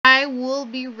will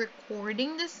be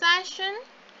recording this session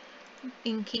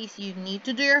in case you need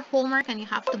to do your homework and you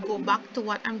have to go back to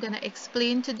what I'm going to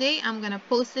explain today. I'm going to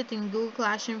post it in Google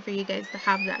Classroom for you guys to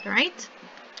have that, right?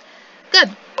 Good.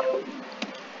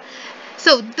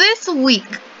 So this week,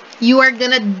 you are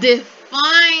going to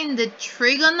define the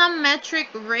trigonometric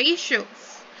ratios.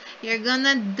 You're going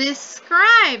to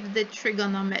describe the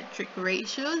trigonometric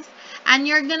ratios, and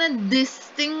you're going to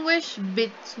distinguish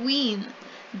between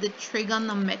the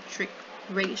trigonometric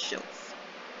ratios,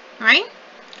 right?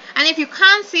 And if you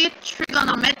can't say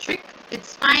trigonometric,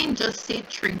 it's fine, just say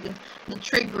trig, the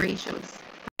trig ratios,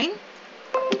 right?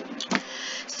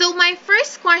 So my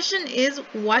first question is,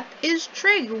 what is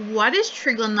trig? What is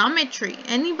trigonometry?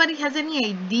 Anybody has any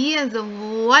ideas of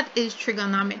what is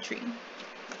trigonometry?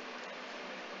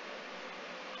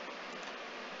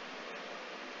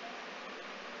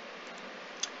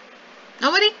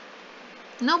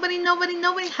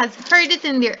 Nobody has heard it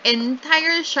in their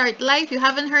entire short life. You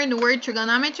haven't heard the word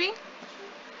trigonometry?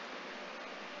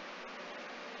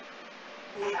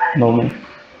 No, ma'am.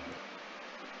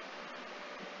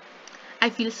 I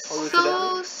feel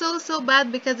so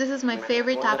bad because this is my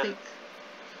favorite topic.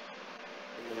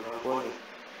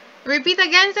 Repeat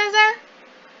again, Cesar.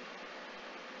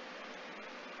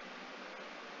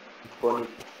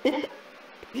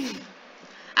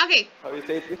 Okay. How do you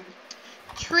say it?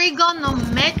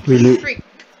 Trigonometric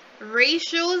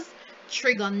ratios,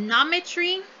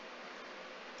 trigonometry,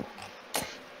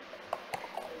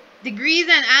 degrees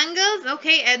and angles.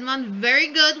 Okay, Edmond, very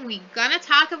good. We're gonna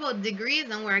talk about degrees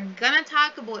and we're gonna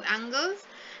talk about angles.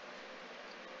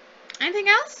 Anything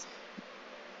else?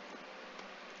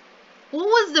 What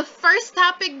was the first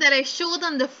topic that I showed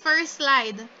on the first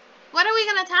slide? What are we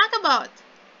gonna talk about?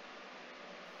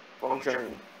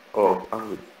 Function of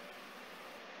angle.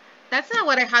 That's not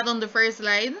what I had on the first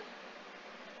slide.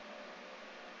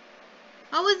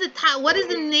 What is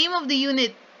the name of the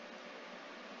unit?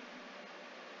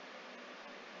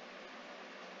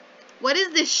 What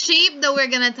is the shape that we're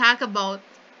gonna talk about?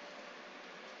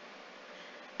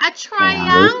 A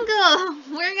triangle.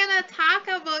 We're gonna talk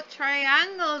about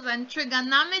triangles, and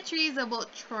trigonometry is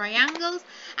about triangles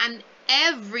and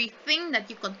everything that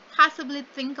you could possibly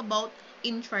think about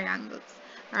in triangles,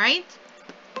 right?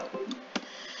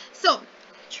 So,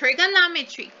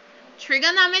 trigonometry.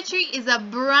 Trigonometry is a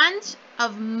branch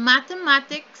of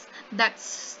mathematics that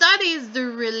studies the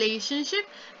relationship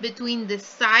between the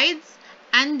sides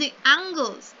and the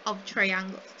angles of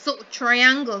triangles. So,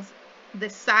 triangles, the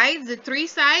sides, the three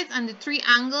sides and the three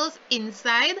angles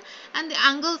inside and the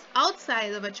angles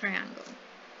outside of a triangle.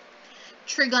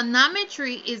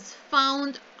 Trigonometry is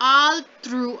found all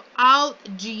throughout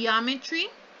geometry,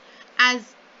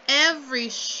 as every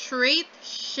straight-sided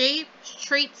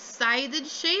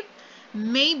shape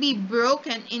may be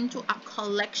broken into a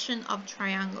collection of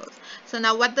triangles. So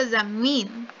now what does that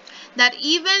mean? That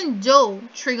even though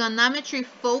trigonometry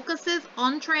focuses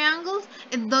on triangles,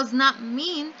 it does not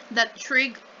mean that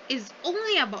trig is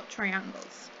only about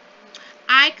triangles.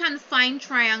 I can find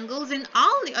triangles in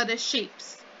all the other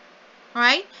shapes,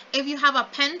 right? If you have a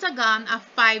pentagon, a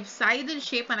five-sided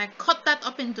shape, and I cut that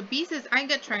up into pieces, I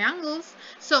get triangles.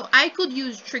 So I could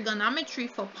use trigonometry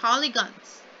for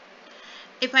polygons.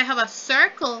 If I have a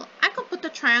circle, I could put a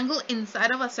triangle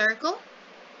inside of a circle,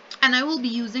 and I will be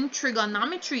using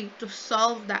trigonometry to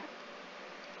solve that,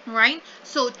 right?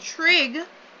 So trig,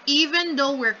 even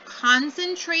though we're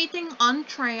concentrating on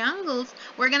triangles,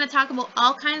 we're going to talk about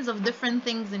all kinds of different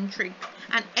things in trig,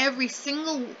 and every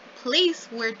single place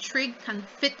where trig can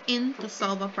fit in to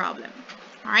solve a problem,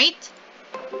 all right?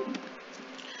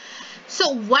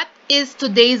 So what is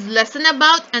today's lesson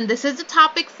about? And this is the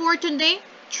topic for today: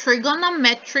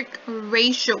 trigonometric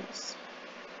ratios.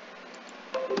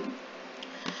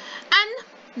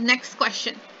 And next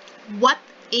question, what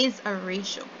is a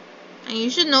ratio? And you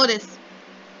should know this.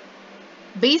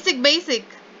 Basic.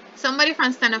 Somebody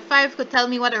from standard 5 could tell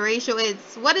me what a ratio is.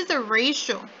 What is a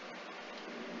ratio?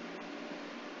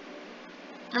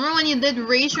 Remember when you did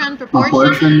ratio and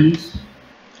proportion?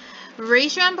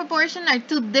 Ratio and proportion are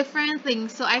two different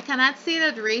things. So I cannot say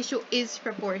that ratio is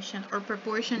proportion or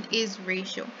proportion is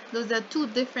ratio. Those are two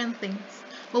different things.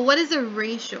 But what is a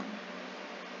ratio?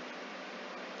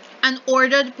 An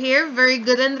ordered pair. Very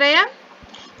good, Andrea.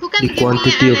 Who can The give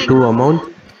quantity me of two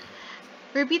amounts.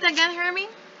 Repeat again, Hermie.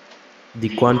 The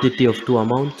quantity of two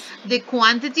amounts. The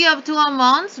quantity of two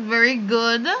amounts. Very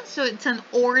good. So it's an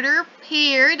order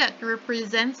pair that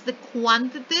represents the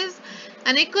quantities.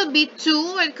 And it could be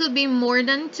two, or it could be more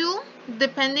than two,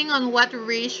 depending on what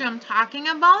ratio I'm talking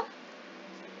about.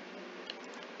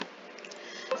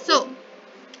 So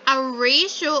a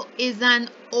ratio is an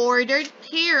ordered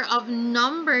pair of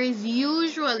numbers,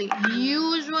 usually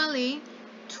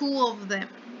two of them.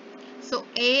 So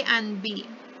A and B,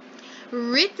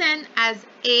 written as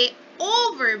A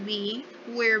over B,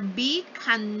 where B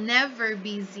can never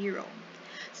be 0.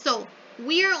 So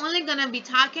we are only going to be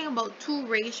talking about two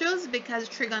ratios because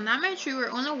trigonometry, we're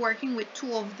only working with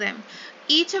two of them.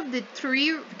 Each of the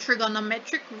three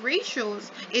trigonometric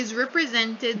ratios is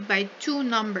represented by two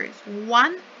numbers,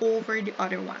 one over the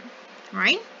other one,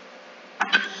 right?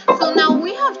 So now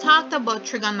we have talked about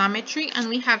trigonometry and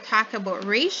we have talked about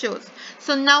ratios.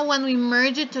 So now when we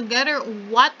merge it together,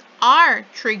 what are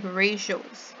trig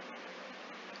ratios?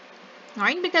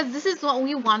 Right? Because this is what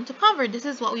we want to cover. This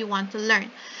is what we want to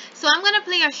learn. So I'm going to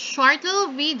play a short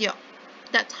little video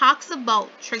that talks about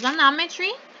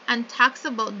trigonometry and talks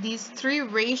about these three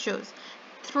ratios,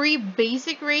 three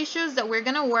basic ratios that we're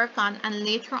going to work on and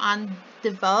later on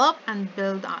develop and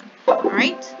build on. All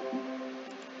right?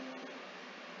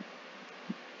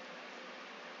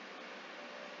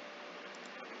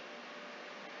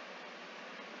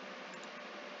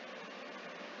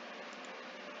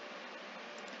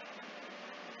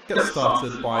 Get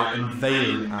started by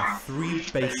unveiling our three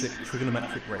basic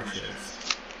trigonometric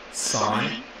ratios: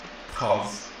 sine,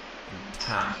 cos, and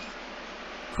tan.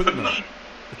 Quick note,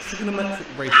 the trigonometric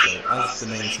ratio, as the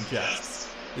name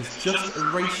suggests, is just a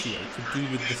ratio to do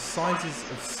with the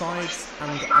sizes of sides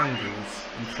and angles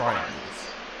in triangles.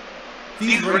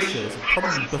 These ratios are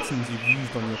probably buttons you've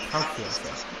used on your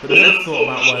calculator, but never thought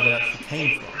about where they actually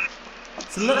came from.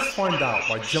 So let's find out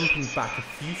by jumping back a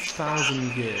few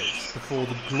thousand years before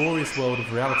the glorious world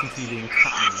of reality TV and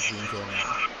cat memes we enjoy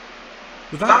now.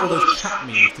 Without all those cat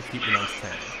memes to keep them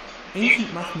entertained,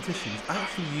 ancient mathematicians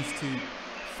actually used to,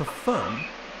 for fun,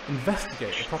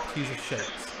 investigate the properties of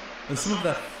shapes, and some of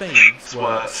their faves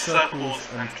were circles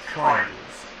and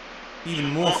triangles. Even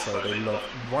more so, they loved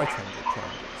right-angled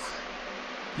triangles.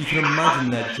 You can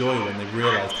imagine their joy when they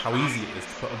realised how easy it is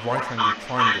to put a right-angled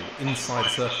triangle inside a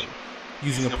circle,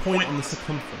 using a point on the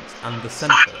circumference and the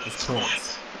centre as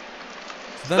corners.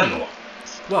 So then what?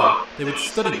 Well, they would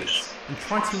study this and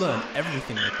try to learn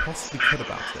everything they possibly could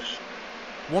about it.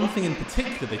 One thing in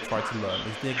particular they tried to learn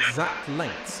is the exact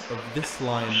lengths of this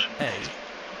line A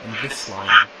and this line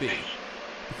B,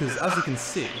 because as you can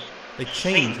see, they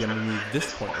change when we move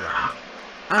this point around,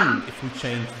 and if we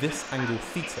change this angle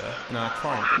theta in our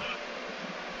triangle.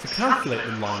 To calculate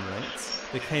the line lengths,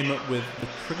 they came up with the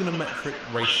trigonometric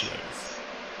ratios.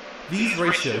 These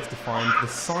ratios defined the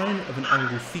sine of an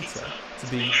angle theta to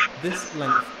be this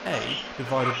length A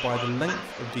divided by the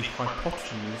length of the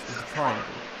hypotenuse of the triangle,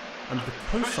 and the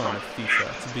cosine of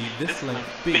theta to be this length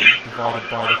B divided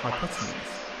by the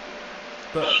hypotenuse.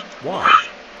 But why?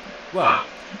 Well,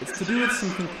 it's to do with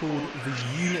something called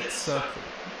the unit circle,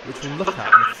 which we'll look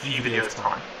at in a few videos'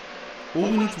 time.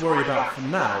 All we need to worry about for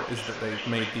now is that they've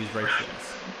made these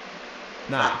ratios.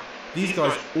 Now, these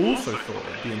guys also thought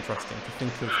it'd be interesting to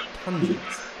think of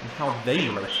tangents and how they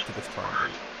relate to this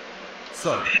triangle.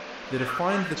 So, they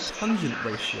defined the tangent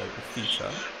ratio of theta,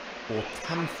 or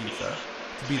tan theta,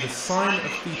 to be the sine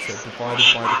of theta divided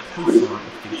by the cosine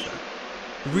of theta.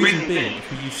 The reason being,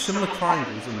 if we use similar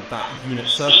triangles in that unit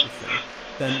circle thing,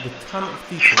 then the tan of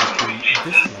theta would be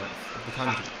this length of the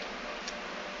tangent.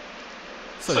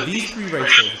 So these three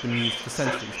ratios have been used for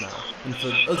centuries now, and for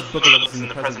us buggerlugs in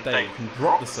the present day, we can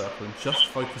drop the circle and just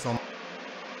focus on...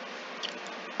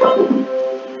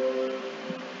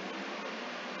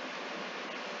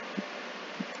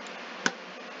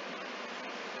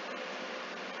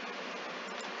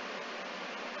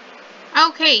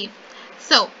 Okay,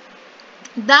 so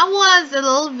that was a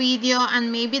little video,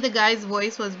 and maybe the guy's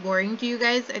voice was boring to you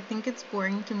guys. I think it's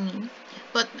boring to me,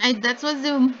 but that was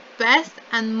the best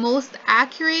and most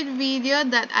accurate video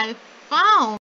that I found.